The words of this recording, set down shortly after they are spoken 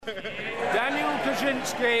Daniel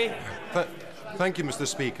Kawczynski. Thank you, Mr.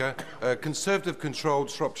 Speaker. Conservative-controlled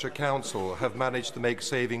Shropshire Council have managed to make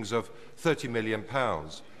savings of £30 million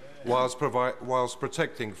whilst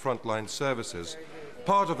protecting frontline services.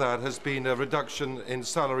 Part of that has been a reduction in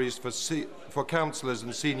salaries for councillors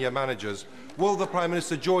and senior managers. Will the Prime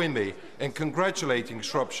Minister join me in congratulating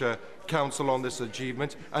Shropshire Council on this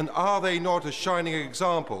achievement? And are they not a shining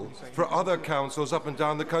example for other councils up and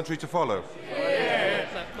down the country to follow?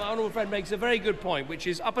 My honourable friend makes a very good point, which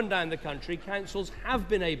is up and down the country, councils have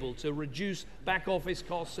been able to reduce back office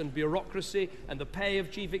costs and bureaucracy and the pay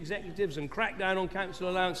of chief executives and crack down on council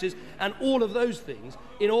allowances and all of those things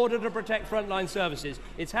in order to protect frontline services.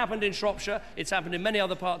 It's happened in Shropshire, it's happened in many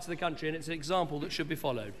other parts of the country, and it's an example that should be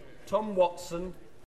followed. Tom Watson.